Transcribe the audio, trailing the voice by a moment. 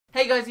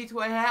guys,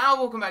 E2A here, and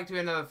welcome back to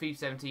another FIFA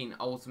 17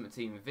 Ultimate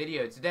Team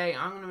video. Today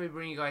I'm going to be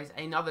bringing you guys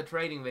another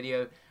trading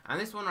video,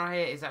 and this one right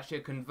here is actually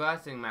a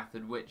converting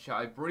method which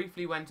I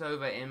briefly went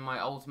over in my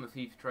Ultimate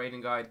FIFA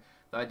trading guide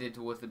that I did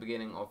towards the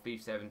beginning of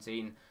FIFA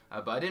 17,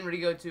 but I didn't really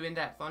go too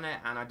in-depth on it,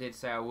 and I did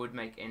say I would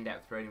make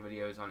in-depth trading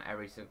videos on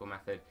every single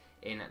method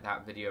in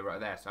that video right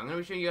there. So I'm going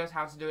to be showing you guys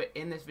how to do it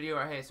in this video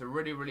right here. It's a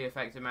really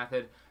effective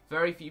method.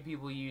 Very few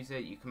people use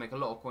it. You can make a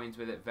lot of coins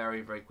with it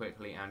very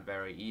quickly and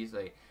very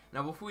easily.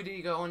 Now before we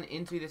do go on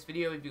into this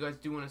video, if you guys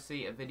do want to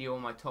see a video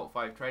on my top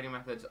 5 trading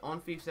methods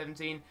on FIFA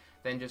 17,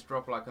 then just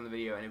drop a like on the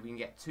video, and if we can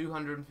get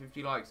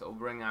 250 likes, I'll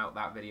bring out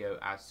that video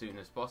as soon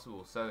as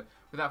possible. So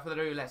without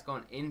further ado, let's go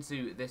on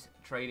into this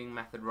trading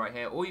method right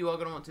here. All you are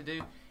going to want to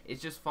do is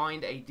just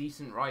find a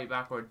decent right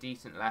back or a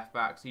decent left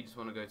back. So you just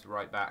want to go to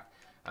right back.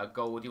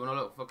 Gold, you want to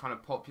look for kind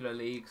of popular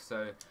leagues,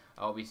 so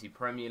obviously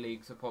Premier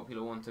League's a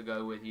popular one to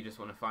go with. You just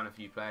want to find a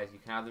few players, you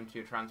can add them to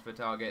your transfer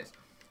targets,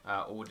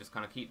 or just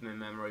kind of keep them in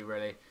memory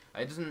really.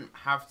 It doesn't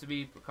have to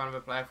be kind of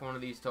a player from one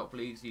of these top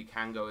leagues. You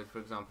can go with, for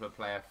example, a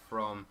player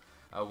from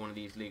one of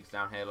these leagues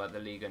down here, like the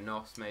Liga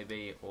NOS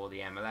maybe, or the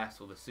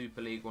MLS, or the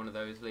Super League, one of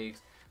those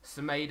leagues.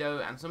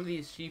 Semedo, and some of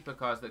these cheaper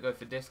cards that go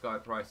for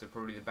discard price are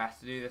probably the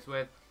best to do this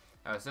with.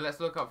 So let's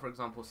look up, for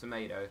example,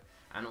 Semedo,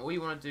 and all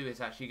you want to do is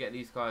actually get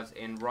these cards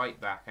in right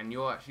back, and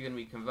you're actually going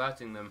to be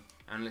converting them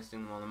and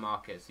listing them on the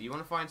market. So you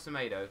want to find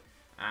Semedo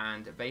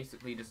and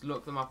basically just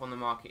look them up on the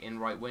market in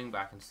right wing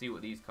back and see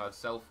what these cards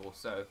sell for.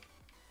 So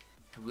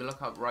if we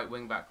look up right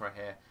wing back right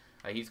here,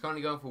 he's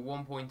currently going for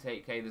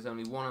 1.8k. There's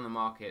only one on the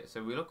market.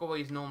 So we look at what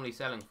he's normally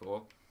selling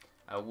for.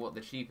 What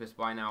the cheapest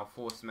by now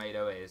for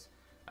Semedo is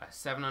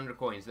 700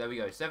 coins. There we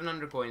go,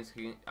 700 coins.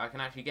 I can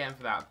actually get him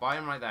for that. Buy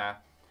him right there.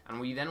 And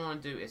what you then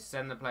want to do is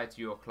send the player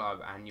to your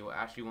club, and you'll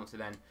actually want to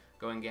then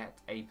go and get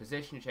a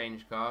position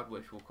change card,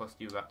 which will cost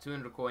you about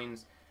 200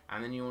 coins,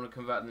 and then you want to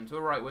convert them to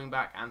a right wing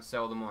back and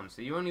sell them on.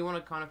 So you only want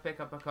to kind of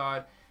pick up a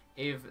card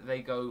if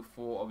they go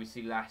for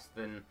obviously less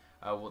than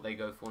what they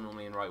go for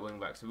normally in right wing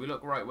back. So we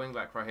look right wing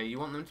back right here. You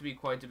want them to be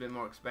quite a bit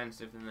more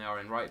expensive than they are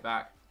in right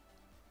back.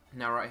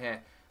 Now right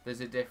here,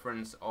 there's a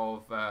difference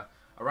of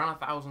around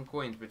 1,000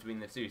 coins between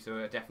the two,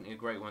 so definitely a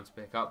great one to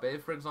pick up. But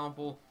if, for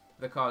example,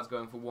 the card's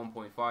going for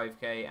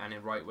 1.5k and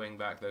in right wing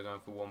back they're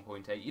going for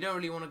 1.8, you don't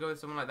really want to go with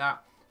someone like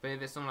that. But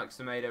if it's someone like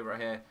Semedo right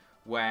here,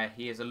 where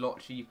he is a lot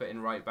cheaper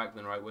in right back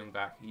than right wing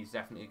back, he's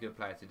definitely a good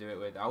player to do it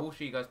with. I will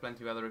show you guys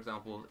plenty of other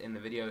examples in the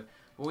video.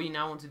 But what you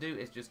now want to do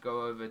is just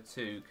go over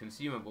to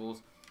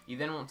consumables. You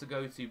then want to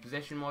go to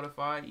position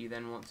modifier. You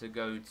then want to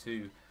go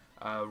to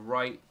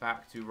right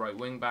back to right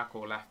wing back,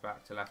 or left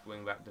back to left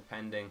wing back,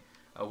 depending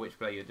which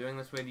player you're doing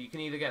this with. You can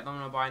either get them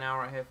on a buy now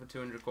right here for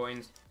 200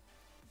 coins,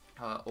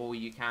 or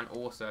you can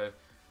also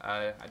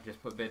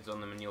just put bids on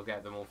them and you'll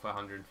get them all for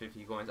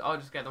 150 coins. I'll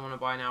just get them on a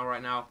buy now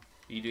right now.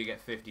 You do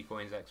get 50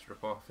 coins extra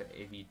profit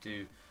if you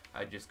do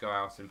just go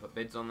out and put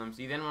bids on them.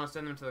 So you then want to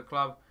send them to the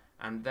club,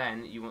 and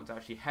then you want to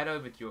actually head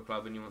over to your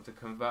club and you want to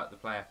convert the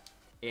player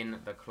in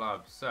the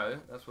club. So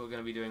that's what we're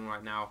going to be doing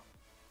right now,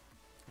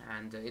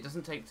 and it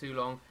doesn't take too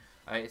long.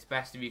 It's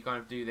best if you kind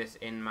of do this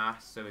in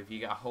mass. So if you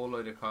get a whole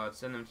load of cards,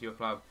 send them to your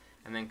club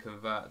and then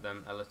convert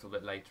them a little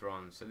bit later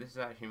on. So this is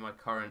actually my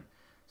current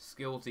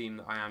skill team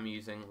that I am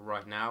using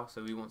right now.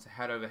 So we want to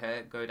head over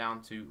here, go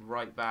down to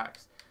right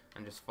backs,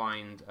 and just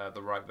find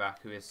the right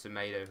back, who is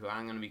Semedo, who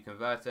I'm going to be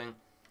converting.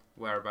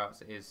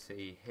 Whereabouts is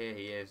he? Here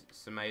he is,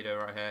 Semedo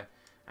right here.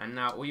 And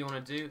now all you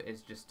want to do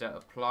is just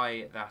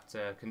apply that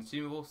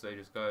consumable. So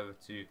just go over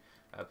to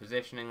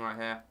positioning right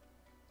here.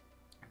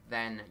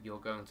 Then you're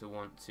going to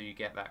want to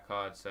get that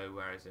card. So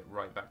where is it?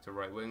 Right back to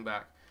right wing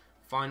back.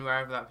 Find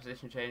wherever that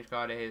position change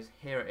card is.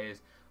 Here it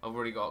is. I've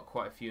already got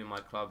quite a few in my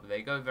club.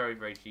 They go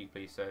very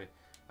cheaply, so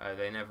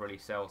they never really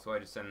sell. So I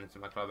just send them to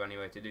my club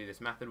anyway to do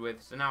this method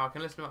with. So now I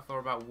can list them up for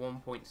about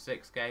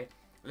 1.6k.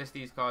 List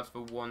these cards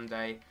for 1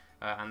 day,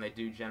 and they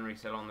do generally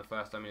sell on the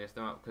first time you list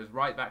them up, because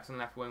right backs and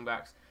left wing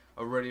backs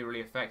are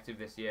really effective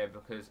this year,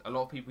 because a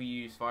lot of people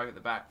use 5 at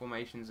the back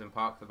formations and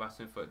park the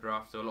button foot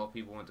draft. So a lot of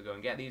people want to go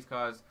and get these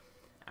cards,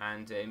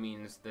 and it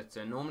means that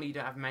normally you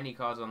don't have many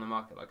cards on the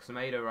market. Like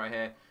Semedo right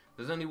here,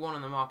 there's only one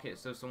on the market,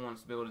 so if someone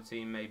wants to build a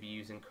team, maybe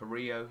using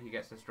Carrillo, he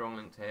gets a strong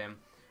link to him,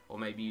 or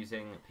maybe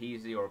using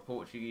Pizzi or a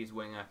Portuguese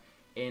winger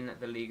in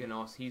the Liga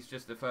NOS. He's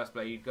just the first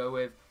player you'd go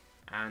with,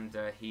 and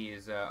he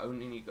is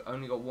only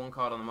got one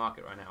card on the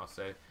market right now.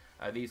 So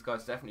these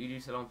guys definitely do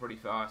sell on pretty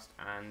fast,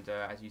 and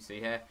as you see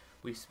here,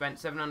 we spent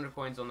 700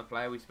 coins on the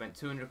player, we spent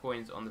 200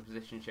 coins on the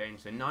position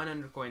change, so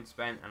 900 coins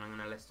spent, and I'm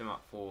going to list them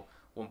up for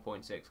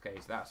 1.6k.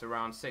 So that's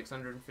around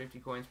 650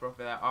 coins profit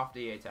there after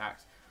EA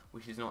tax,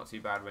 which is not too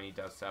bad when he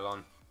does sell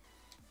on.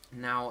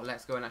 Now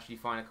let's go and actually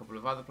find a couple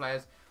of other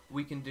players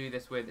we can do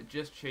this with,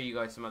 just show you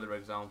guys some other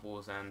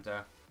examples. And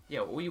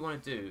yeah, all you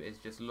want to do is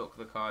just look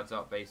the cards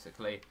up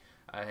basically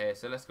here.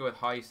 So let's go with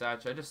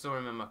Highsage. I just saw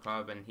him in my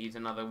club, and he's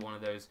another one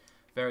of those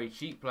very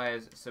cheap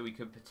players, so we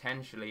could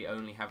potentially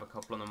only have a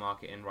couple on the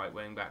market in right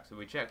wing back. So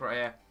we check right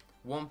here,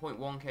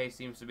 1.1k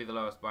seems to be the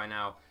lowest by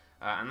now,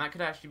 and that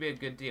could actually be a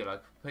good deal. I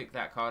could pick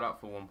that card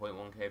up for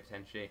 1.1k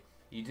potentially,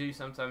 You do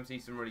sometimes see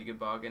some really good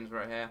bargains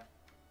right here.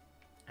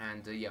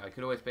 And yeah, I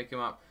could always pick him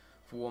up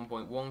for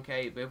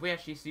 1.1k, but if we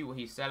actually see what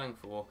he's selling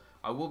for,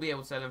 I will be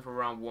able to sell him for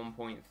around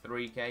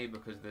 1.3k,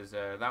 because there's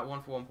that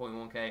one for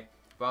 1.1k,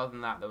 but other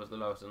than that, that was the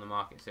lowest on the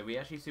market. So we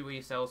actually see what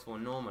he sells for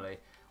normally.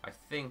 I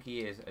think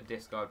he is a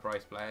discard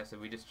price player, so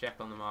we just check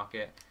on the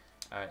market.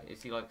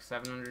 Is he like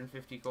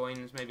 750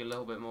 coins, maybe a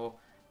little bit more?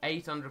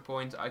 800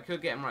 coins, I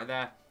could get him right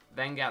there,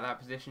 then get that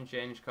position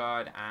change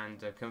card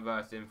and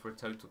convert him for a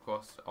total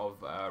cost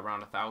of around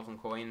 1,000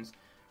 coins.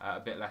 A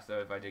bit less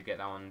though if I did get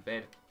that one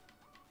bid.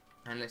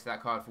 And list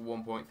that card for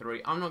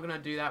 1.3. I'm not going to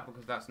do that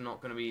because that's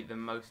not going to be the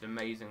most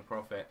amazing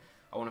profit.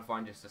 I want to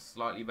find just a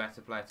slightly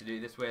better player to do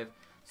this with.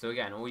 So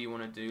again, all you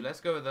want to do, let's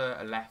go with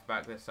a left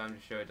back this time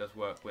to show it does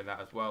work with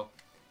that as well.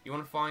 You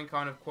want to find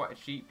kind of quite a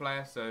cheap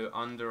player, so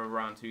under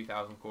around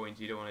 2,000 coins.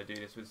 You don't want to do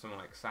this with someone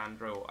like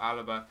Sandro or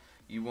Alaba.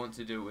 You want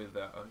to do it with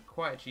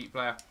quite a cheap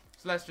player.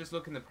 So let's just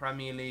look in the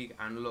Premier League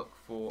and look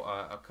for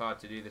a card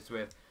to do this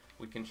with.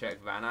 We can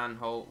check Van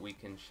Aanholt, we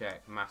can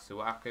check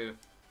Masuaku,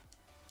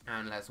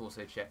 and let's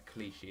also check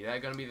Clichy. They're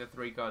going to be the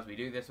three cards we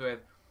do this with.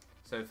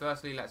 So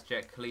firstly, let's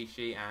check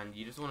Clichy, and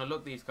you just want to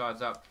look these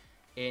cards up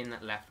in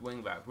left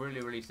wing back. Really,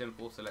 really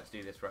simple, so let's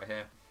do this right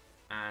here.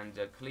 And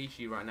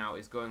Clichy right now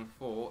is going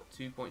for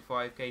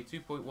 2.5k,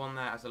 2.1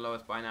 there as the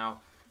lowest by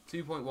now,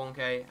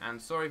 2.1k, and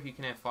sorry if you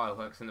can hear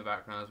fireworks in the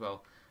background as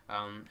well.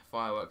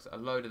 Fireworks, a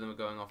load of them are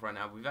going off right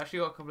now. We've actually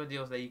got a couple of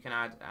deals that you can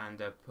add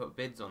and put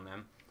bids on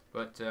them,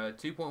 but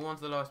 2.1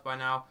 is the lowest by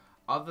now.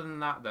 Other than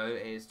that though,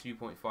 it is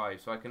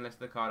 2.5, so I can list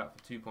the card up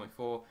for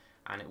 2.4,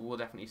 and it will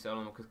definitely sell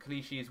on, because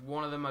Clichy is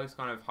one of the most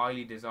kind of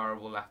highly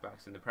desirable left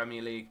backs in the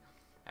Premier League,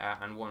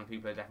 and one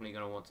people are definitely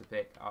going to want to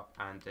pick up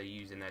and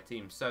use in their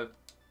team. So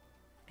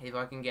if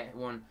I can get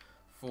one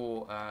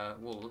for,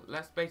 well,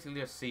 let's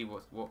basically just see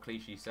what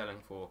Clichy is selling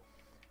for.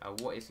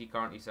 What is he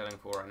currently selling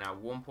for right now?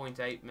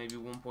 1.8, maybe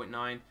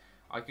 1.9.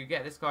 I could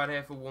get this card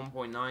here for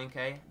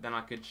 1.9k, then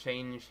I could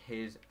change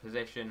his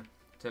position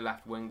to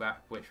left wing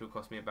back, which would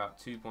cost me about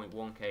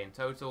 2.1k in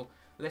total.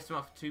 List him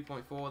up for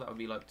 2.4, that would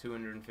be like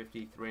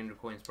 250, 300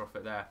 coins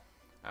profit there.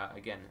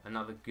 Again,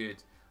 another good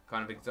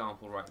kind of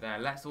example right there.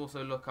 Let's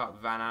also look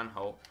up Van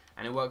Aanholt,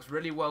 and it works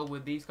really well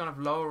with these kind of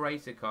lower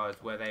rated cards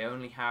where they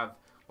only have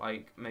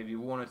like maybe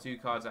one or two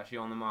cards actually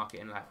on the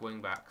market in left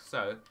wing back.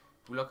 So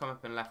if we look him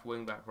up in left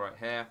wing back right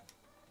here,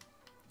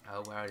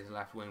 where is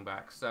left wing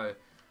back? So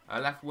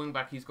left wing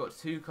back, he's got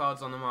two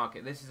cards on the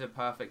market. This is a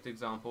perfect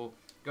example,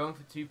 going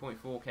for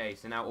 2.4k.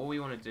 So now all we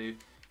want to do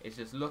is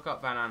just look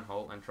up Van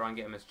Aanholt and try and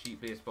get him as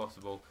cheaply as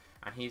possible.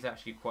 And he's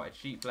actually quite a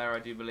cheap player, I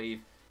do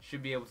believe.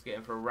 Should be able to get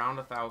him for around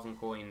 1,000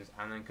 coins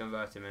and then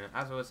convert him in.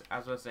 As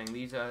I was saying,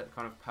 these are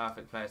kind of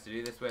perfect players to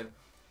do this with.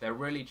 They're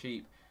really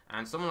cheap.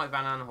 And someone like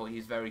Van Aanholt,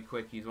 he's very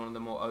quick. He's one of the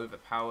more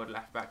overpowered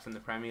left backs in the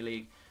Premier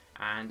League.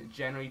 And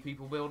generally,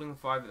 people building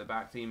 5 at the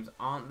back teams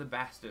aren't the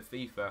best at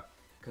FIFA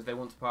because they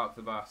want to park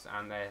the bus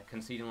and they're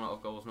conceding a lot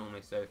of goals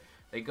normally. So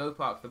they go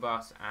park the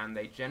bus and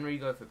they generally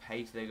go for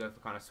pace. They go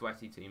for kind of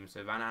sweaty teams.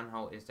 So Van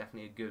Aanholt is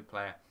definitely a good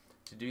player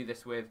to do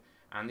this with.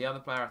 And the other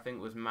player I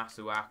think was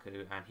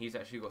Masuaku, and he's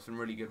actually got some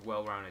really good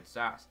well-rounded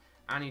stats.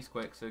 And he's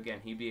quick, so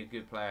again, he'd be a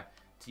good player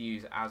to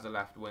use as a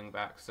left wing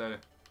back. So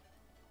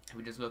if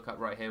we just look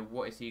up right here,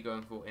 what is he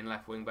going for in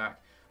left wing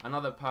back?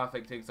 Another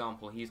perfect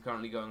example, he's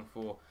currently going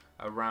for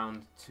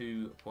around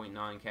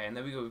 2.9k. And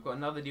there we go, we've got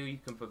another deal you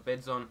can put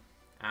bids on.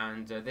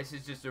 And this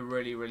is just a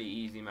really, really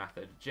easy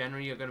method.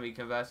 Generally, you're going to be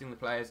converting the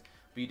players,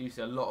 but you do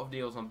see a lot of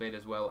deals on bid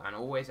as well, and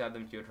always add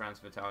them to your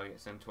transfer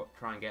targets and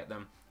try and get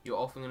them. You're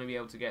often going to be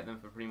able to get them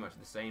for pretty much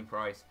the same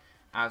price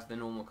as the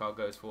normal card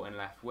goes for in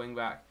left wing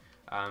back,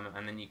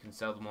 and then you can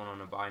sell them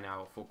on a buy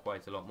now for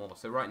quite a lot more.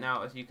 So right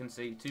now, as you can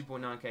see,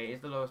 2.9k is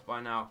the lowest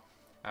buy now,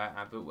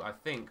 but I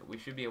think we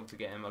should be able to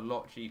get him a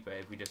lot cheaper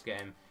if we just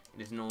get him in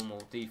his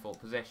normal default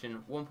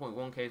position.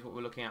 1.1k is what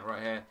we're looking at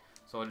right here,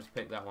 so I'll just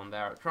pick that one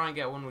there. Try and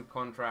get one with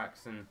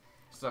contracts and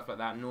stuff like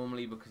that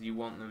normally, because you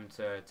want them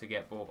to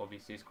get bought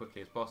obviously as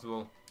quickly as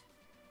possible.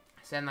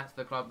 Send that to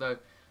the club though.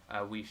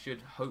 We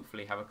should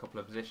hopefully have a couple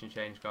of position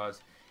change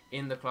cards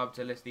in the club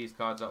to list these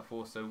cards up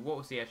for. So what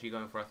was he actually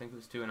going for? I think it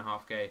was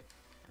 2.5k,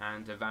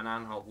 and Van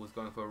Aanholt was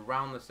going for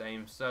around the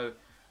same. So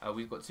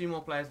we've got 2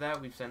 more players there.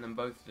 We've sent them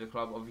both to the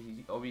club.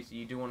 Obviously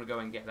you do want to go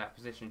and get that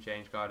position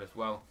change card as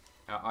well.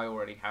 I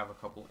already have a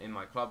couple in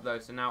my club though,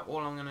 so now all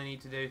I'm going to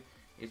need to do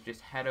is just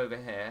head over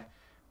here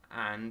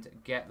and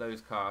get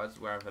those cards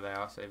wherever they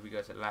are. So if we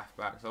go to left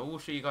back, so I will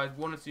show you guys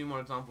 1 or 2 more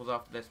examples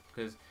after this,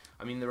 because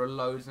I mean there are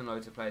loads and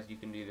loads of players you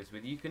can do this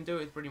with. You can do it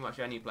with pretty much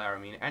any player. I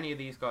mean any of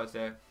these cards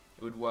there,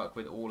 it would work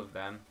with all of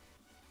them.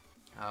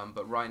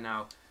 But right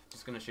now,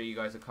 just going to show you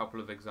guys a couple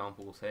of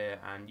examples here,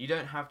 and you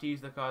don't have to use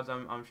the cards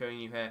I'm showing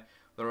you here.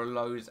 There are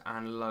loads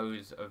and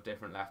loads of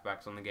different left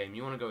backs on the game.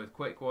 You want to go with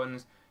quick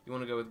ones, you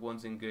want to go with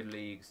ones in good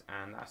leagues,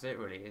 and that's it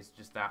really. It's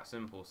just that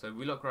simple. So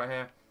we look right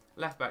here,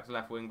 left back to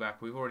left wing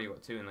back. We've already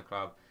got 2 in the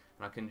club,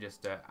 and I can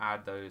just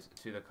add those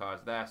to the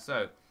cards there.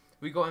 So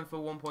we got him for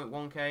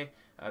 1.1k.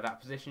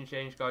 That position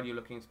change card you're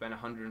looking to spend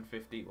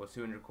 150 or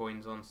 200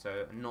 coins on,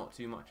 so not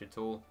too much at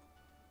all.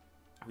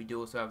 We do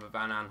also have a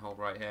Van Aanholt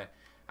right here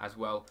as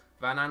well.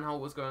 Van Aanholt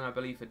was going, I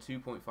believe, for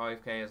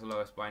 2.5k as the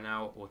lowest by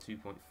now, or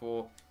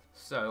 2.4.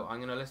 So I'm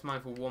going to list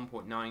mine for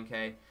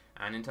 1.9k,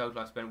 and in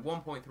total I spent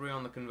 1.3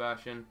 on the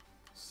conversion.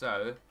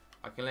 So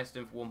I can list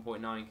him for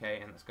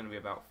 1.9k, and that's going to be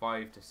about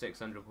 5 to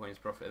 600 coins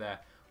profit there,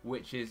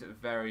 which is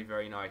very,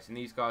 very nice. And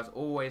these cards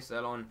always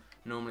sell on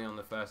normally on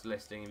the first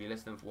listing. If you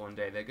list them for one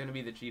day, they're going to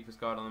be the cheapest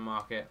card on the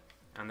market,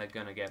 and they're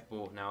going to get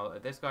bought. Now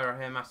this guy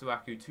right here,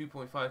 Masuaku,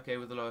 2.5k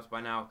was the lowest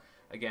by now.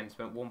 Again,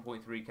 spent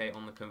 1.3k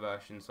on the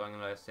conversion, so I'm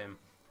going to list him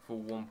for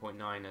 1.9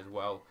 as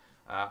well.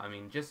 I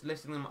mean, just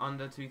listing them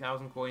under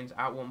 2,000 coins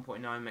at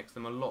 1.9 makes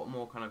them a lot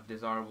more kind of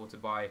desirable to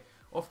buy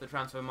off the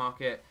transfer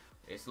market.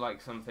 It's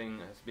like something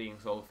that's being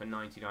sold for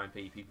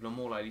 99p. People are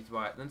more likely to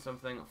buy it than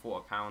something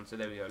for £1. So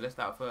there we go. List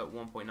that for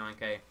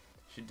 1.9k.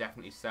 Should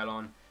definitely sell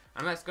on.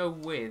 And let's go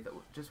with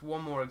just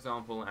one more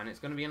example, and it's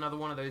going to be another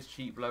one of those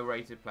cheap,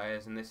 low-rated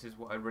players. And this is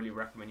what I really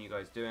recommend you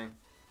guys doing,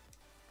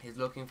 is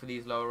looking for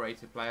these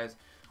lower-rated players.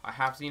 I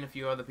have seen a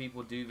few other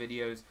people do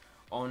videos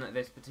on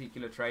this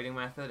particular trading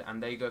method,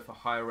 and they go for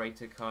higher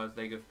rated cards.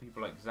 They go for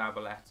people like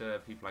Zabaleta,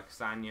 people like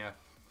Sanya,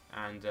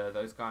 and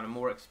those kind of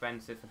more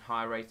expensive and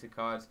higher rated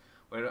cards,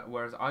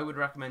 whereas I would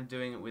recommend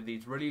doing it with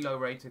these really low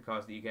rated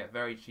cards that you get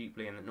very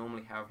cheaply and that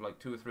normally have like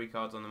 2 or 3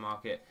 cards on the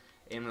market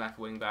in left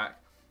wing back,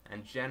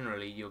 and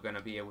generally you're going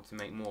to be able to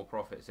make more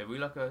profit. So if we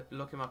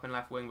look him up in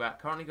left wing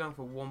back, currently going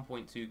for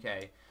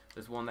 1.2k.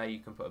 There's one there you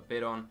can put a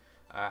bid on,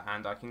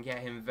 and I can get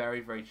him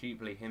very, very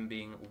cheaply, him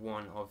being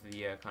one of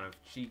the kind of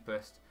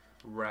cheapest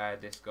rare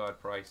discard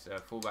price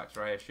fullbacks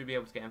right here. Should be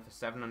able to get him for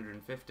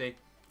 750.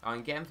 I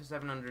can get him for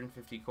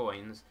 750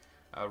 coins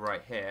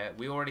right here.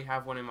 We already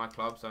have one in my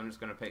club, so I'm just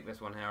going to pick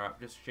this one here up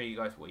just to show you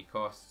guys what he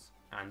costs,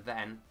 and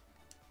then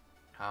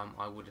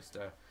I will just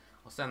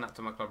I'll send that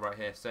to my club right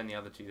here, send the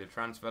other to the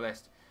transfer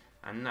list.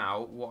 And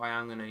now what I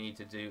am going to need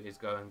to do is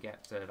go and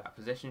get that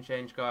position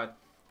change card.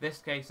 This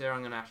case here,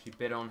 I'm going to actually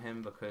bid on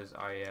him because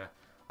I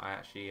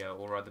actually,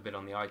 or rather bid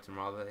on the item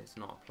rather, it's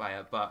not a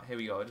player, but here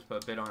we go. I just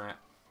put a bid on it.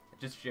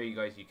 Just to show you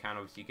guys, you can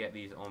obviously get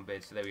these on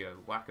bids. So there we go,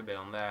 whack a bid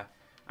on there,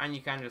 and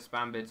you can just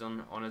spam bids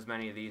on as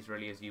many of these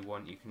really as you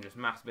want. You can just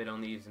mass bid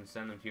on these and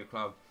send them to your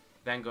club,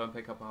 then go and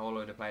pick up a whole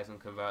load of players and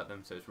convert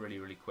them. So it's really,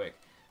 really quick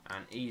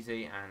and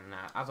easy. And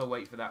as I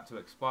wait for that to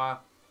expire,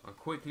 I'm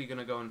quickly going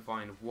to go and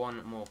find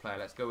one more player.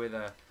 Let's go with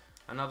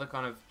another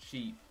kind of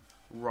cheap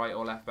right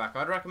or left back.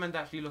 I'd recommend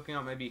actually looking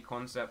up maybe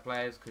concept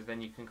players, because then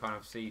you can kind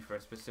of see for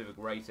a specific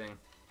rating.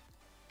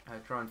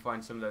 Try and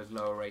find some of those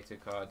lower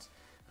rated cards,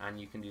 and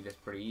you can do this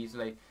pretty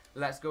easily.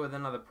 Let's go with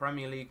another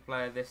Premier League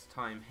player this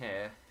time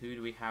here. Who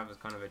do we have as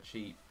kind of a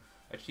cheap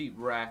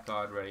rare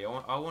card really?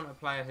 I want a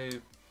player who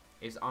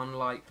is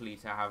unlikely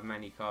to have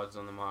many cards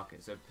on the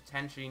market. So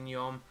potentially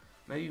Nyom,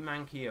 maybe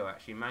Manquillo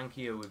actually.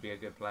 Manquillo would be a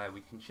good player.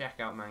 We can check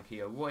out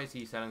Manquillo. What is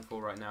he selling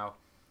for right now?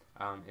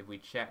 If we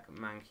check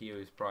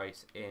Manquillo's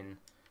price in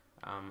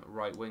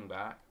right wing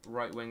back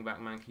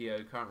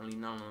Manquillo, currently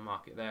none on the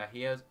market there.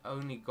 He has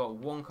only got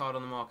one card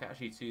on the market,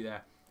 actually 2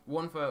 there.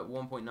 One for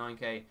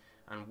 1.9k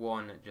and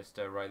one just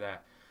right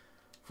there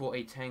for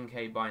a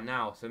 10k by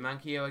now. So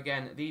Manquillo,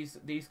 again,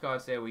 these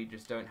cards here, we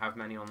just don't have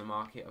many on the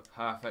market,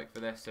 are perfect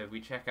for this. So if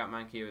we check out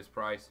Manquillo's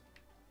price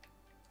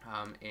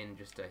in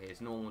just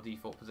his normal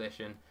default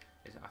position,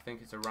 I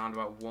think it's around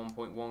about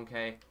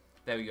 1.1k.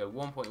 There we go,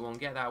 1.1.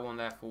 Get that one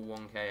there for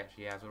 1k.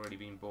 Actually, has already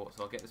been bought,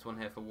 so I'll get this one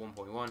here for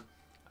 1.1.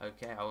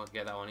 Okay, I won't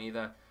get that one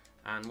either.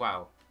 And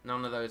wow,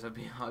 none of those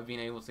I've been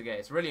able to get.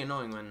 It's really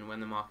annoying when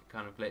the market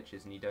kind of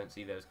glitches and you don't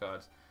see those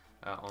cards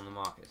on the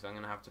market. So I'm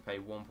going to have to pay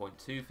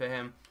 1.2 for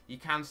him. You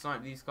can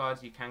snipe these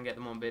cards, you can get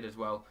them on bid as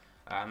well,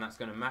 and that's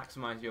going to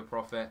maximize your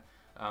profit.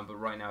 But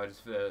right now,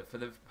 just for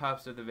the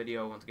purpose of the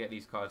video, I want to get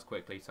these cards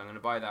quickly, so I'm going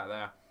to buy that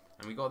there.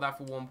 And we got that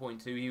for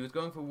 1.2. He was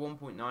going for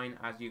 1.9,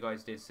 as you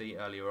guys did see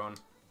earlier on.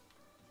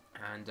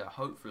 And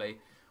hopefully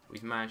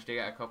we've managed to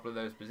get a couple of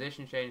those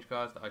position change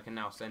cards that I can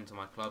now send to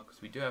my club,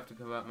 because we do have to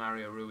convert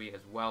Mario Rui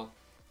as well.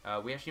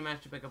 We actually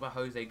managed to pick up a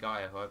Jose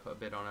Gaia, who I put a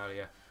bid on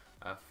earlier,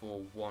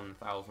 for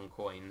 1,000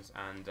 coins.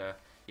 And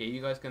yeah,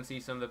 you guys can see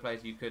some of the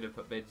players you could have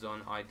put bids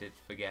on. I did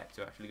forget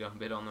to actually go and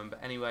bid on them.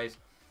 But anyways,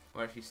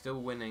 we're actually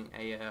still winning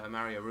a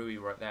Mario Rui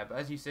right there. But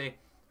as you see,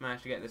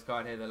 managed to get this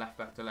card here, the left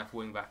back to left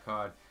wing back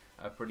card,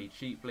 pretty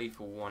cheaply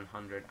for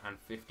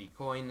 150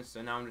 coins.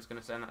 So now I'm just going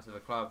to send that to the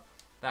club.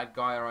 That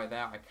guy right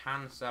there, I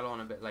can sell on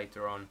a bit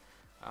later on.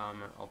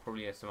 I'll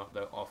probably get some up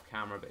though off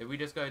camera. But if we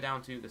just go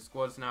down to the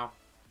squads now,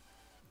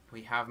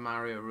 we have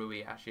Mario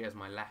Rui actually as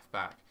my left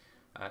back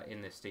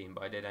in this team.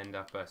 But I did end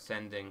up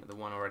sending the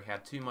one I already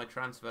had to my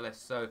transfer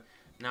list. So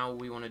now all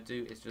we want to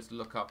do is just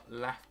look up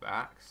left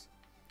backs.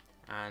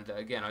 And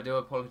again, I do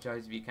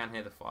apologise if you can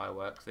hear the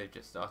fireworks. They've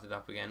just started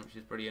up again, which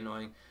is pretty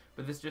annoying.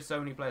 But there's just so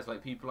many players,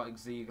 like people like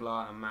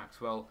Ziegler and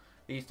Maxwell.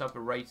 These type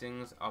of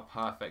ratings are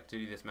perfect to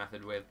do this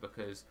method with,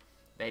 because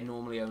they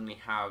normally only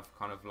have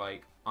kind of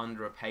like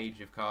under a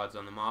page of cards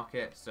on the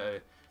market, so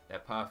they're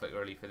perfect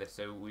really for this.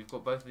 So we've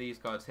got both of these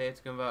cards here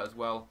to convert as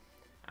well,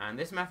 and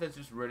this method's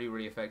just really,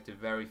 really effective.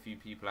 Very few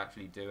people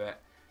actually do it,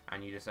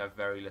 and you just have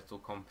very little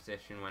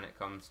competition when it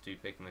comes to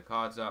picking the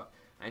cards up.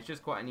 And it's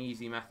just quite an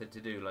easy method to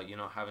do, like you're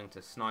not having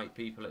to snipe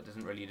people. It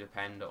doesn't really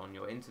depend on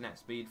your internet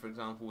speed, for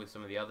example, with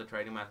some of the other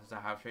trading methods I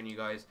have shown you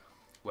guys,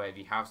 where if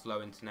you have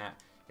slow internet,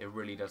 it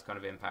really does kind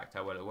of impact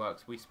how well it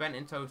works. We spent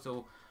in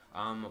total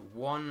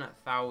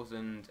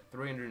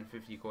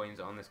 1,350 coins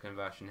on this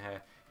conversion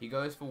here. He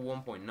goes for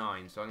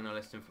 1.9, so I'm going to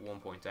list him for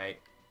 1.8,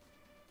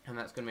 and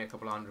that's going to be a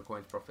couple of hundred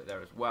coins profit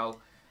there as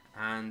well.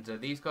 And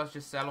these cards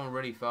just sell on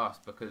really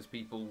fast because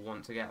people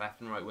want to get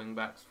left and right wing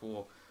backs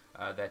for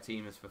their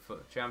teams for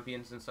FUT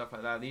champions and stuff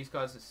like that. These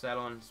cards sell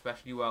on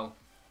especially well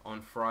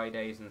on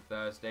Fridays and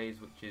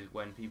Thursdays, which is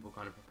when people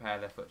kind of prepare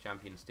their FUT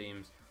champions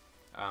teams.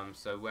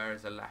 So where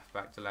is a left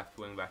back to left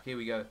wing back? Here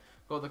we go.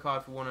 Got the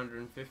card for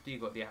 150,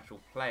 got the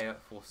actual player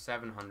for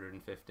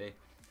 750.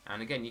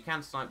 And again, you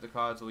can snipe the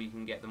cards or you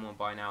can get them on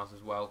buy nows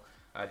as well,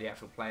 the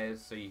actual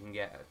players, so you can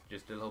get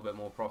just a little bit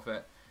more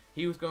profit.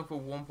 He was going for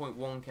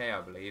 1.1k,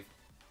 I believe,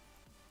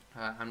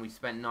 and we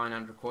spent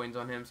 900 coins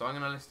on him, so I'm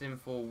going to list him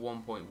for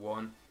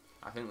 1.1.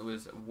 I think there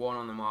was one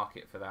on the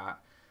market for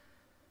that.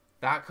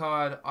 That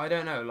card, I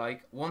don't know,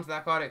 like, once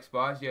that card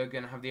expires, you're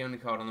going to have the only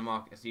card on the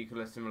market, so you can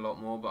list him a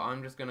lot more, but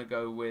I'm just going to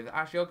go with,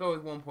 actually, I'll go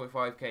with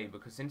 1.5k,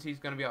 because since he's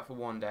going to be up for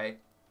one day,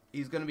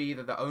 he's going to be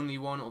either the only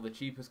one or the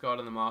cheapest card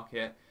on the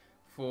market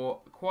for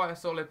quite a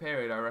solid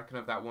period, I reckon,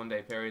 of that one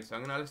day period, so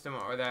I'm going to list him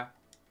right there,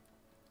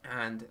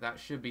 and that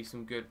should be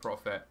some good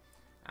profit.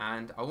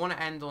 And I want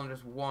to end on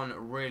just one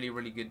really,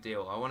 really good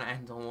deal. I want to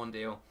end on one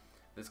deal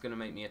that's going to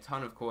make me a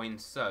ton of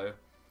coins, so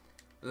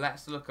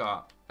let's look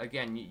up.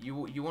 Again, you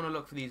want to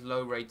look for these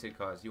low rated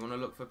cards. You want to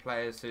look for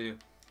players who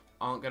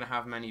aren't going to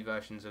have many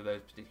versions of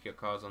those particular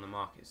cards on the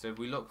market. So if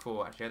we look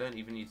for, actually I don't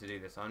even need to do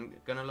this, I'm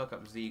going to look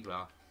up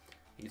Ziegler.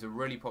 He's a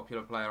really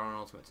popular player on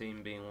Ultimate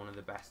Team, being one of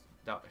the best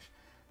Dutch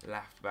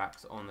left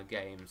backs on the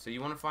game. So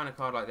you want to find a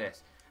card like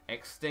this.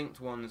 Extinct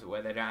ones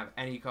where they don't have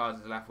any cards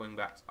as left wing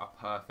backs are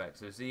perfect.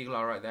 So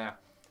Ziegler right there,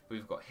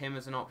 we've got him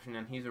as an option,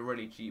 and he's a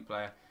really cheap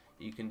player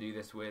you can do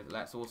this with.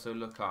 Let's also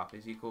look up,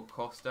 is he called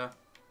Costa?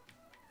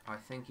 I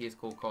think he is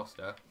called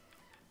Costa.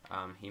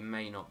 He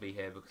may not be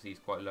here because he's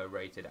quite low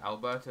rated.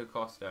 Alberto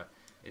Costa,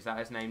 is that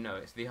his name? No,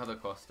 it's the other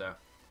Costa.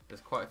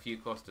 There's quite a few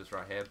Costas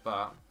right here,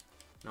 but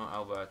not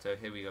Alberto.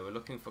 Here we go, we're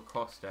looking for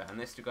Costa, and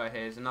this guy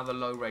here is another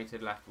low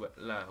rated left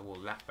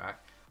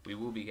back. We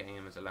will be getting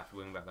him as a left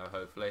wing back though,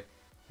 hopefully.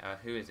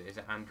 Who is it? Is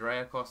it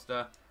Andrea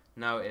Costa?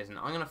 No, it isn't.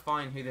 I'm going to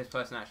find who this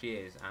person actually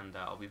is, and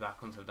I'll be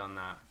back once I've done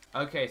that.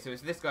 Okay, so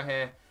it's this guy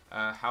here,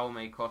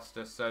 Jaume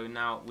Costa. So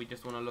now we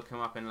just want to look him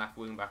up in left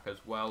wing back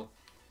as well,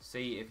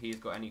 see if he's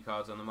got any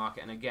cards on the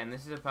market. And again,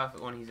 this is a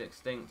perfect one. He's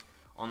extinct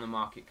on the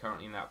market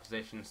currently in that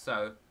position.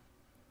 So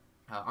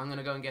I'm going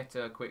to go and get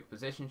a quick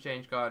position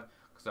change card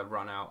because I've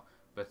run out.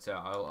 But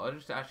I'll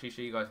just actually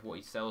show you guys what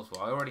he sells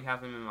for. I already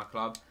have him in my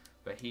club,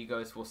 but he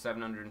goes for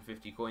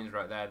 750 coins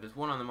right there. There's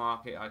one on the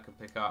market I could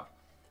pick up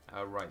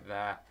right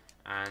there.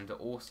 And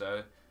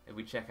also, if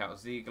we check out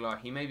Ziegler,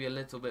 he may be a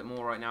little bit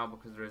more right now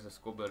because there is a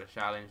squad builder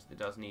challenge that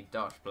does need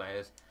Dutch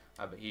players.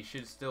 But he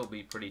should still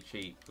be pretty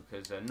cheap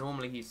because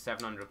normally he's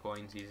 700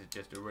 coins. He's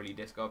just a really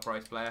discard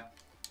price player.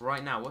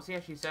 Right now, what's he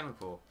actually selling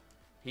for?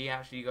 He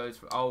actually goes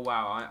for, oh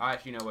wow, I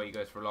actually know where he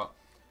goes for a lot.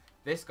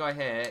 This guy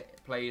here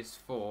plays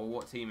for,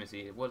 what team is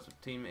he? What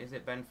team is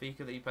it? Benfica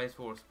that he plays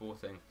for, or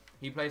Sporting?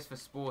 He plays for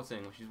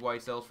Sporting, which is why he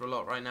sells for a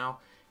lot right now,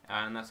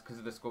 and that's because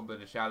of the squad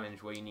builder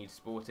challenge where you need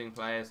Sporting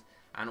players,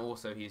 and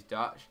also he's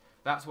Dutch.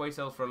 That's why he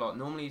sells for a lot.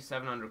 Normally he's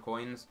 700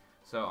 coins,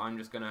 so I'm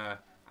just gonna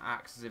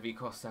act as if he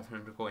costs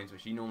 700 coins,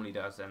 which he normally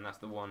does, and that's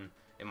the one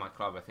in my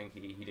club. I think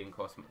he didn't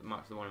cost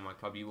much. The one in my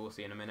club you will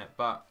see in a minute,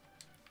 but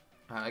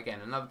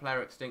again, another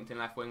player extinct in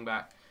left wing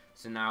back.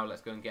 So now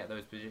let's go and get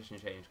those position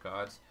change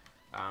cards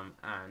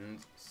and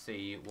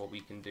see what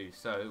we can do.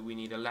 So we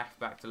need a left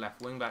back to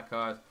left wing back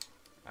card.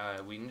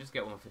 We can just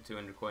get one for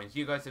 200 coins.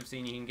 You guys have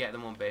seen you can get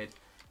them on bid,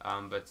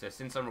 but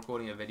since I'm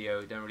recording a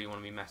video, don't really want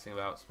to be messing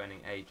about spending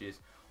ages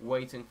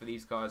waiting for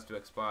these cards to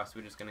expire, so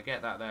we're just going to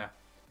get that there,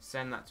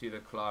 send that to the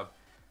club,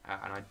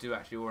 and I do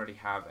actually already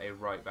have a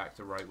right back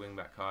to right wing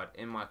back card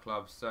in my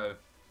club. So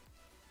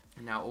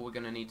now all we're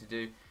going to need to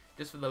do,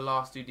 just for the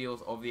last two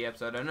deals of the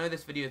episode, I know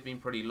this video has been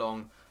pretty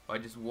long, but I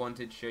just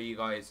wanted to show you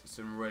guys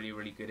some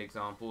really good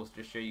examples,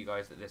 just show you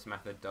guys that this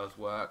method does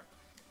work.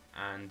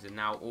 And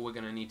now all we're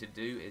going to need to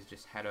do is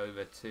just head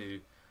over to,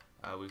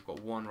 we've got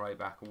one right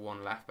back,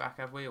 one left back,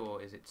 have we?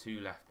 Or is it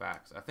two left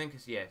backs? I think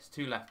it's, yeah, it's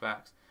two left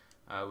backs.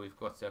 We've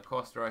got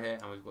Costa right here,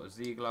 and we've got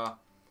Ziegler.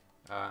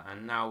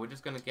 And now we're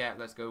just going to get,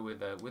 let's go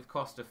with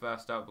Costa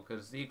first up,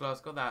 because Ziegler's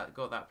got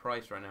that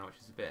price right now, which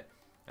is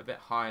a bit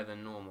higher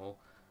than normal,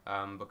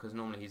 because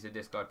normally he's a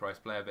discard price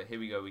player. But here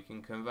we go, we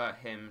can convert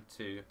him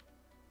to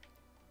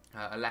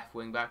a left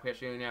wing back. We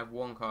actually only have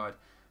one card,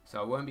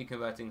 so I won't be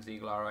converting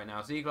Ziegler right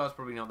now. Ziegler's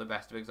probably not the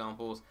best of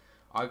examples.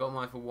 I got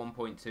mine for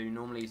 1.2.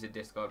 Normally he's a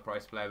discard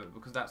price player, but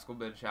because that squad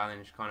builder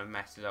challenge kind of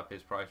messes up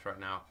his price right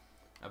now.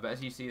 But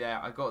as you see there,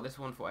 I got this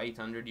one for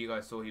 800. You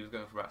guys saw he was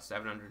going for about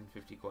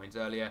 750 coins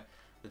earlier.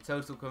 The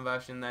total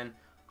conversion then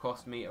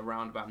cost me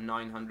around about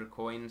 900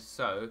 coins.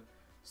 So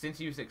Since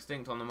he was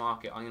extinct on the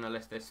market, I'm going to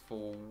list this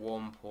for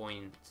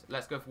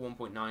let's go for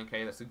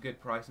 1.9k. That's a good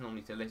price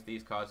normally to list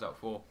these cards up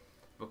for,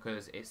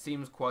 because it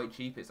seems quite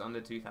cheap. It's under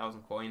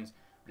 2,000 coins,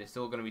 but it's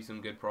still going to be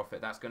some good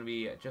profit. That's going to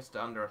be just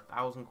under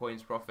 1,000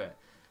 coins profit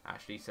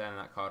actually selling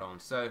that card on.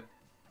 So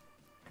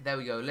there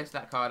we go, list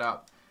that card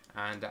up.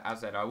 And as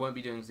I said, I won't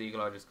be doing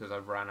Ziegler just because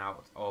I've ran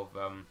out of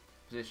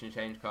position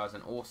change cards,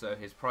 and also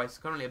his price is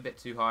currently a bit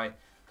too high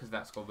because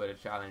that's got a bit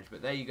of challenge.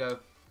 But there you go,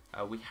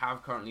 we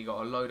have currently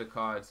got a load of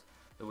cards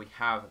that we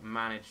have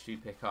managed to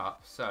pick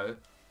up. So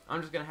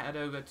I'm just going to head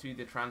over to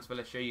the transfer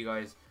list, show you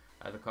guys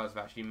the cards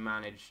I've actually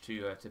managed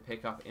to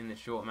pick up in this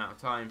short amount of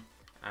time,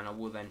 and I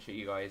will then show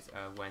you guys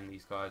when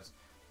these cards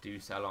do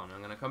sell on. I'm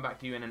going to come back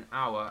to you in an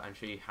hour and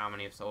show you how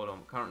many have sold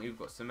on. Currently we've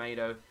got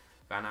Semedo,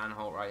 Van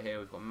Aanholt right here,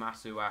 we've got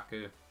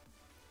Masuaku,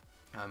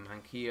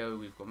 Mankio,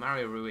 we've got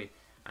Mario Rui,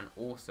 and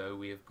also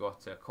we've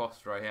got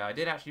Costa right here. I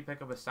did actually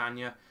pick up a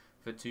Sanya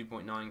for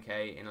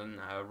 2.9k in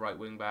right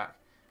wing back,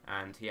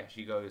 and he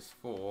actually goes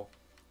for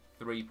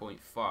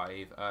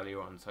 3.5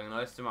 earlier on. So I'm going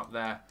to list him up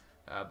there,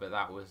 but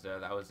that was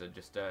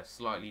just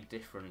slightly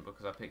different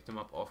because I picked him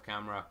up off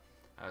camera,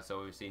 so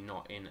obviously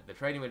not in the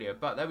trading video.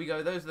 But there we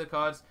go, those are the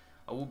cards.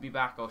 I will be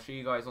back. I'll show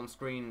you guys on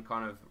screen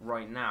kind of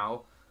right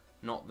now.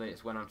 Not that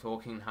it's when I'm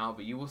talking now,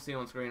 but you will see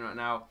on screen right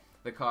now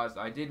the cards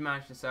I did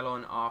manage to sell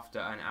on after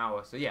an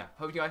hour. So yeah,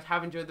 hope you guys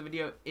have enjoyed the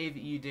video. If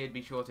you did,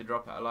 be sure to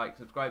drop it a like,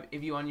 subscribe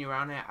if you are new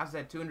around here. As I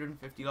said,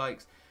 250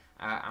 likes,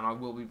 and I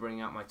will be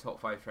bringing out my top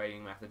 5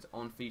 trading methods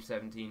on FIFA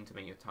 17 to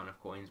make you a ton of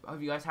coins. But I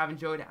hope you guys have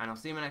enjoyed it, and I'll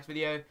see you in my next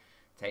video.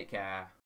 Take care.